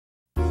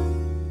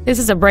This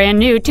is a brand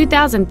new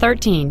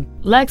 2013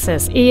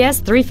 Lexus ES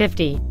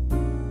 350.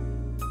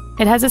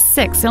 It has a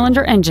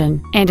 6-cylinder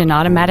engine and an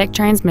automatic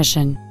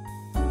transmission.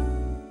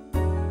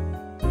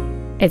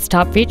 Its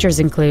top features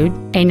include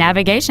a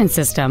navigation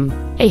system,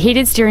 a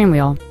heated steering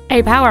wheel,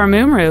 a power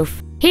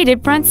moonroof,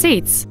 heated front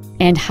seats,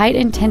 and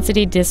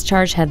high-intensity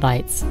discharge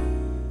headlights.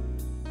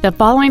 The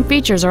following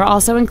features are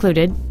also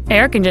included: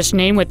 air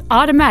conditioning with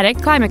automatic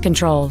climate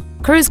control,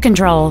 cruise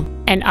control,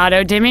 an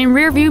auto-dimming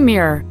rearview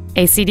mirror,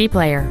 a CD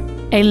player,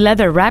 a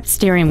leather-wrapped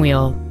steering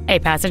wheel, a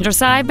passenger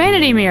side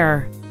vanity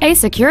mirror, a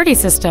security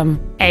system,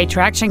 a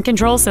traction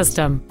control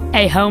system,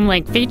 a home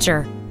link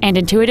feature, and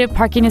intuitive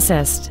parking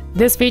assist.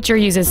 This feature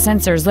uses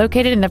sensors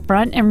located in the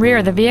front and rear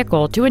of the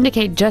vehicle to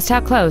indicate just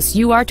how close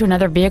you are to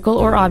another vehicle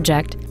or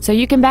object, so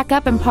you can back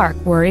up and park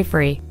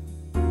worry-free.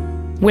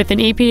 With an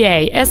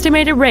EPA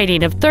estimated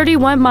rating of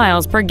 31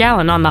 miles per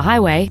gallon on the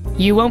highway,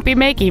 you won't be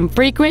making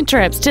frequent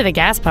trips to the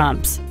gas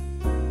pumps.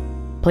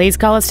 Please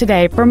call us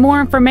today for more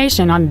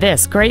information on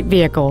this great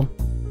vehicle.